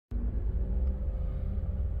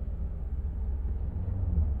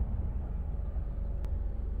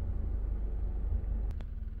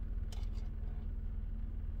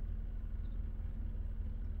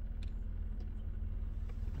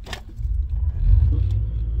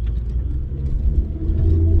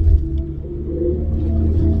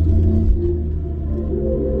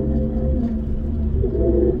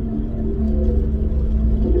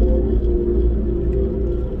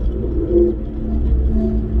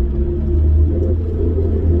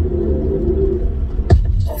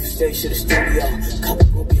straight to the studio. Couple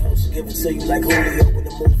groupie hoes give it to you like Julio in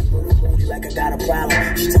the movie moody like I got a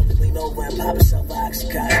problem. She told me lean over and pop herself an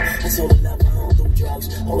Oxycontin. I told her never, I don't do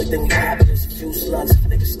drugs. Only thing we poppin' is a few slugs. If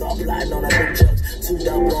niggas start plotting on our new drugs, 2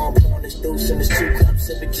 double on pouring this deuce in this 2 cups.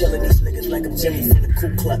 I've been killing these niggas like I'm Jimmy from the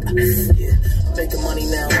Ku Klux. Yeah, I'm making money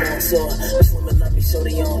now, I'm on tour. These women love me, so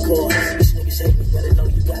they encore. These niggas hate me, better know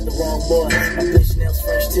you got the wrong boy. My bitch nails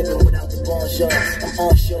fresh tipping without the bonjour. I'm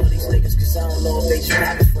onshore these niggas, cause I don't know if they just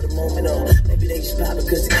poppin' for the moment or maybe they just poppin'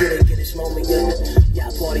 cause the kid ain't get his moment yet.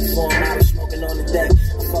 Y'all party form, I was smoking on the deck.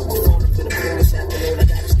 I fuck my phone up in the pool this afternoon. I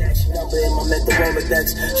got a stash number in my mental Rolodex.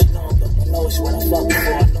 She know I'm up, I know it's what I fuck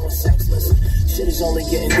before, I know it's sex. Listen, shit is only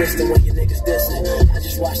getting distant when your niggas dissing. I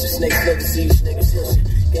just watch the snakes look and see these niggas hissing.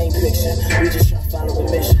 Game picture, we just try to follow the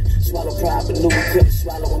mission. Swallow pride, but knew we couldn't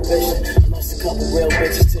swallow ambition. I lost a couple real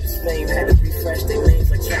bitches to this fame. Had to refresh their names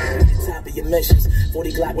like trying to reach the top of your missions.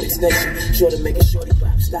 40 Glock with extension, sure to make a shorty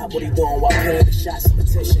pop. Stop what he doing while paying the shots of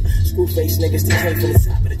attention. Screw face niggas that came from the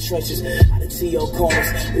top of the trenches. Out of T.O. corners,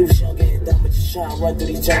 we was young and dumb, but just trying to run through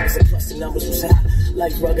these jumpers. And plus the numbers was high.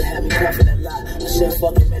 Like Rugged had me puffing that lie. I said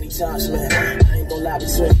fuck it many times, man. I ain't gonna lie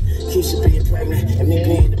between Keisha being pregnant and me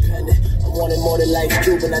being independent. I wanted more than life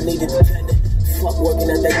Cuban, I needed dependent. Fuck working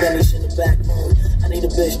at that Denny's in the back room. I need a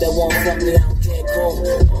bitch that won't fuck me out in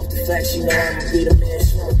Cancun. Off the fact she know I'ma be the man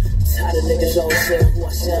soon. Tired of niggas always saying who I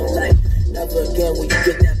sound like. Never again will you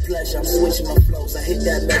get that pleasure. I'm switching my flows, I hit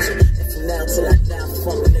that measure. And from now till I die,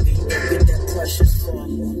 fuck a nigga, you gon' get that precious.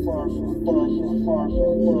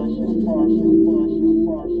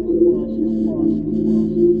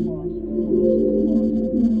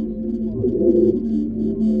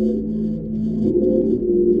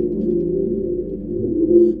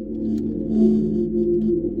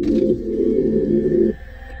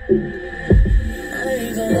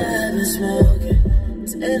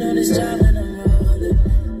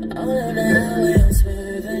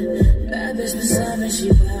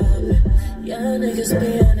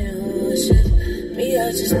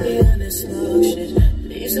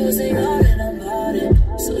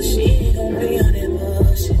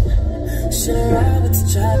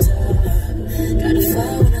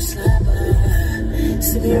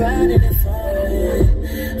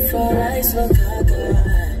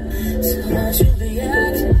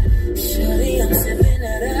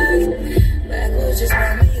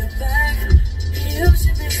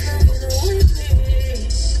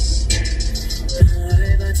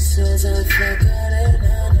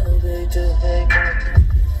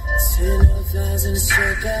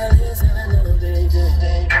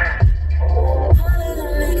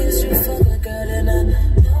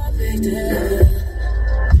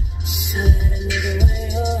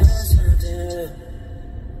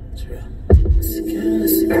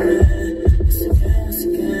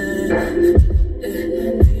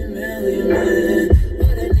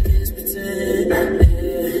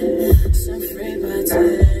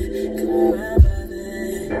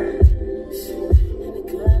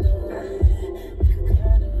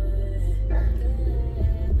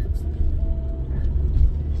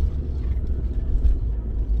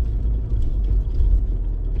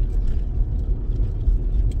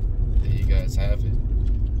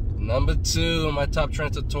 Number 2 on my top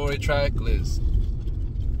Trenta Tory track list.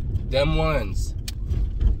 Them ones.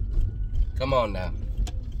 Come on now.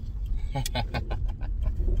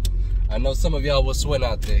 I know some of y'all was sweating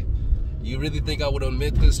out there. You really think I would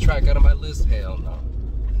omit this track out of my list? Hell no.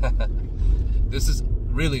 This is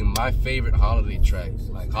really my favorite holiday track,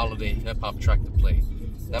 like holiday hip-hop track to play.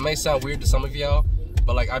 That may sound weird to some of y'all,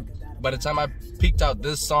 but like by the time I peeked out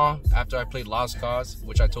this song after I played Lost Cause,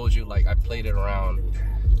 which I told you like I played it around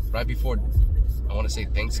right before, I want to say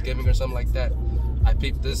Thanksgiving or something like that. I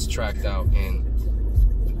picked this track out,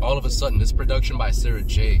 and all of a sudden, this production by Sarah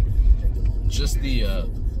J, just the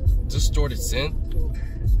distorted synth,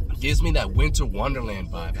 gives me that Winter Wonderland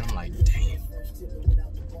vibe. And I'm like, damn,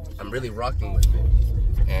 I'm really rocking with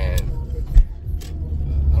it. And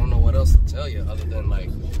I don't know what else to tell you other than like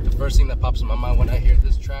the first thing that pops in my mind when I hear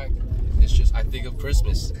this track is just I think of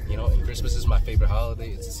Christmas, you know, and Christmas is my favorite holiday.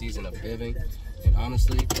 It's a season of giving. And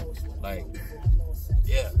honestly, like,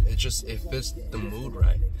 yeah, it fits the mood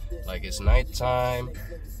right. Like, it's nighttime,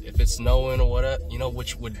 if it's snowing or whatever, you know,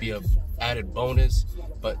 which would be a added bonus.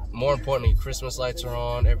 But more importantly, Christmas lights are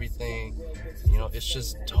on, everything, you know, it's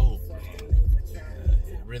just dope, man.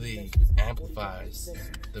 It really amplifies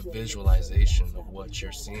the visualization of what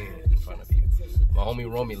you're seeing in front of you. My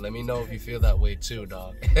homie Romy, let me know if you feel that way too,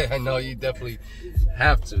 dog. I know you definitely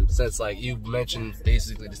have to, since like you mentioned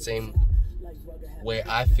basically the same way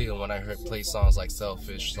I feel when I play songs like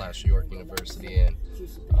Selfish / York University and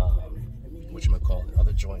whatchamacallit,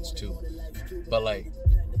 other joints too. But like,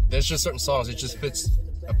 there's just certain songs, it just fits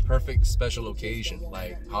a perfect special occasion,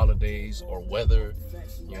 like holidays or weather,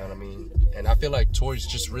 you know what I mean? And I feel like Tory's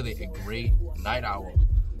just really a great night owl,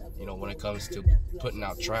 you know, when it comes to putting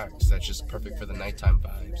out tracks that's just perfect for the nighttime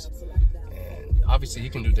vibes. And obviously he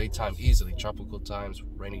can do daytime easily, tropical times,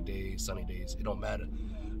 rainy days, sunny days, it don't matter.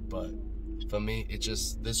 But for me, it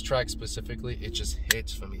just, this track specifically, it just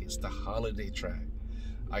hits for me. It's the holiday track.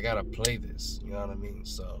 I gotta play this, you know what I mean?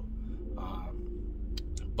 So,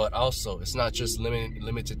 but also, it's not just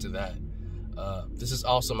limited to that. This is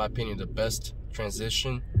also, in my opinion, the best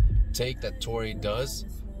transition take that Tory does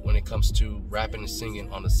when it comes to rapping and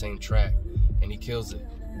singing on the same track, and he kills it.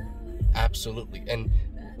 Absolutely. And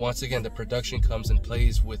once again, the production comes and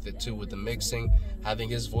plays with it too, with the mixing. Having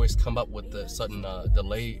his voice come up with the sudden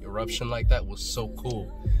delay eruption like that was so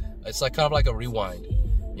cool. It's like kind of like a rewind,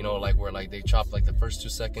 you know, like where like they chop like the first 2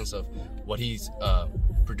 seconds of what he's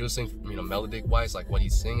producing, you know, melodic wise, like what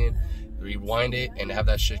he's singing, rewind it and have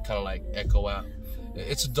that shit kind of like echo out.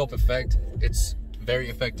 It's a dope effect. It's very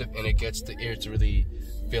effective, and it gets the ear to really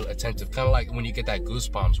feel attentive, kind of like when you get that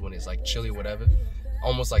goosebumps when it's like chilly or whatever,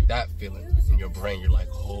 almost like that feeling in your brain. You're like,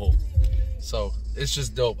 oh. So it's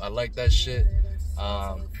just dope. I like that shit.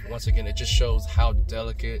 Once again, it just shows how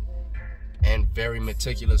delicate and very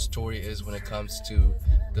meticulous Tory is when it comes to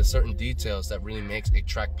the certain details that really makes a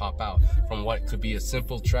track pop out, from what could be a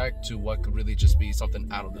simple track to what could really just be something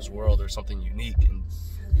out of this world or something unique and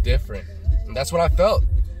different. And that's what I felt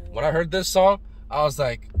when I heard this song. I was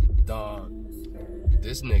like, dog,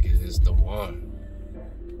 this nigga is the one.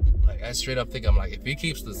 Like, I straight up think, I'm like, if he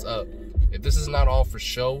keeps this up, if this is not all for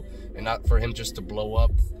show and not for him just to blow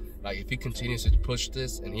up, like if he continues to push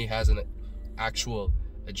this and he has an actual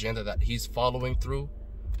agenda that he's following through,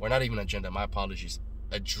 or not even agenda, my apologies,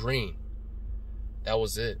 a dream, that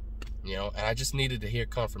was it, you know. And I just needed to hear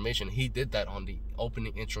confirmation. He did that on the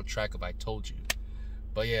opening intro track of I Told You.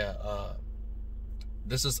 But yeah,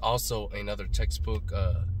 this is also another textbook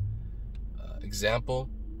example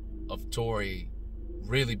of Tory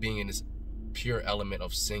really being in this pure element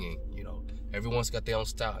of singing. You know, everyone's got their own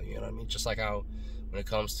style, you know what I mean? Just like how when it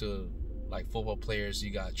comes to like football players,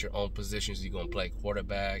 you got your own positions you're gonna play: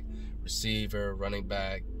 quarterback, receiver, running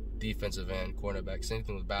back, defensive end, cornerback. Same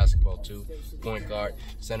thing with basketball too, point guard,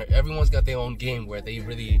 center. Everyone's got their own game where they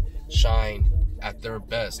really shine at their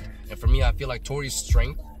best. And for me, I feel like Tory's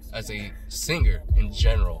strength as a singer in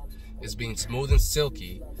general is being smooth and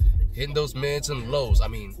silky, hitting those mids and lows, I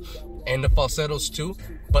mean, and the falsettos too,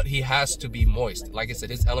 but he has to be moist. Like I said,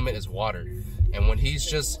 his element is water. And when he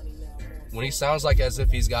sounds like as if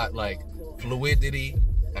he's got like fluidity,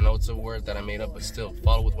 I know it's a word that I made up, but still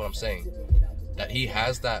follow with what I'm saying, that he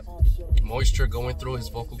has that moisture going through his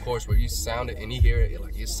vocal cords where you sound it and you hear it,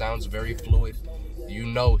 like it sounds very fluid. You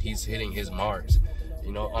know he's hitting his marks,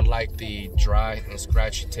 you know, unlike the dry and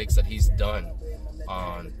scratchy takes that he's done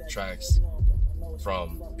on tracks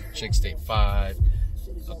from Chick State 5,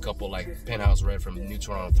 a couple like Penthouse Red from New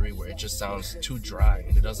Toronto 3, where it just sounds too dry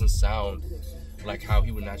and it doesn't sound like how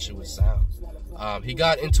he would naturally sound. He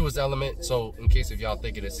got into his element, so in case if y'all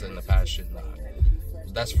thinking it's in the past shit, nah,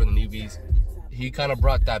 that's for the newbies. He kind of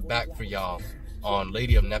brought that back for y'all on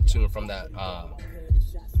Lady of Neptune from that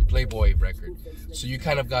Playboy record. So you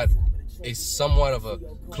kind of got a somewhat of a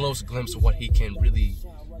close glimpse of what he can really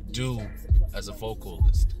do as a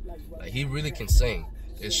vocalist. Like, he really can sing.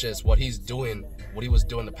 It's just what he's doing, what he was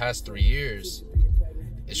doing the past 3 years,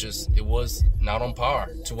 it's just, it was not on par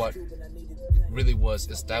to what really was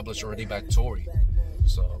established already by Tory.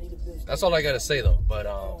 So that's all I gotta say though. But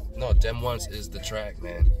no, Dem Once is the track,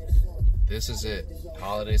 man. This is it.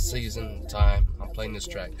 Holiday season time. I'm playing this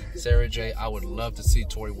track. Sarah J, I would love to see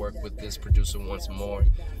Tory work with this producer once more.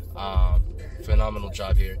 Phenomenal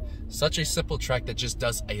job here. Such a simple track that just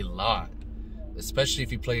does a lot, especially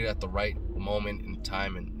if you play it at the right moment in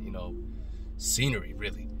time and, you know, scenery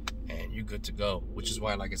really, and you're good to go. Which is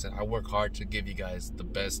why, like I said, I work hard to give you guys the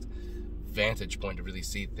best vantage point to really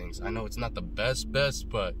see things. I know it's not the best,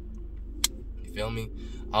 but you feel me?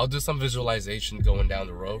 I'll do some visualization going down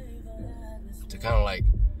the road to kind of like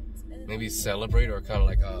maybe celebrate or kind of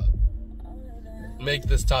like make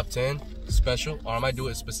this top 10 special, or I might do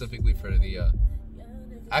it specifically for the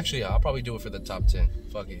actually, yeah, I'll probably do it for the top 10,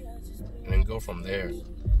 fuck it, and then go from there.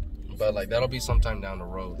 But like, that'll be sometime down the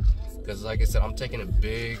road, because like I said, I'm taking a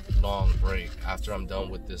big long break after I'm done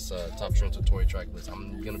with this top Trenta Tory track list.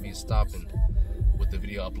 I'm gonna be stopping with the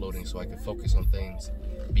video uploading so I can focus on things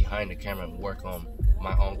behind the camera and work on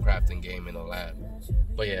my own crafting game in the lab.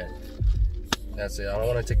 But yeah, That's it. I don't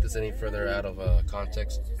want to take this any further out of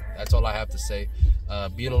context. That's all I have to say.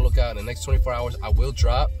 Be on the lookout. In the next 24 hours, I will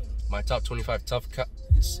drop my top 25 tough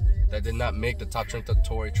cuts that did not make the top Trenta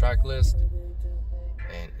Tory track list.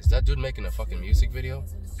 And is that dude making a fucking music video?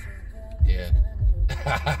 Yeah.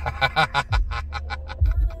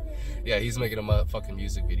 Yeah, he's making a motherfucking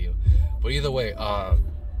music video. But either way,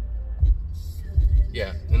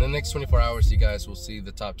 yeah, in the next 24 hours, you guys will see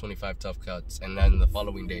the top 25 tough cuts. And then the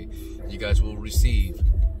following day, you guys will receive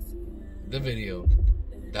the video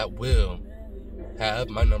that will have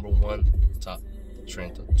my #1 top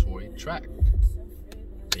Trenta Tory track.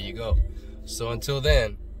 There you go. So until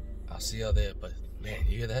then, I'll see y'all there. But man,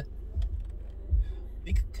 you hear that?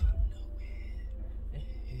 We could go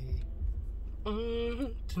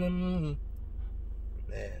nowhere.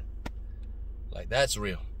 Man, like that's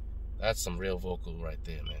real. That's some real vocal right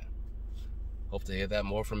there, man. Hope to hear that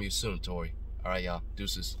more from you soon, Tory. All right, y'all.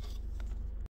 Deuces.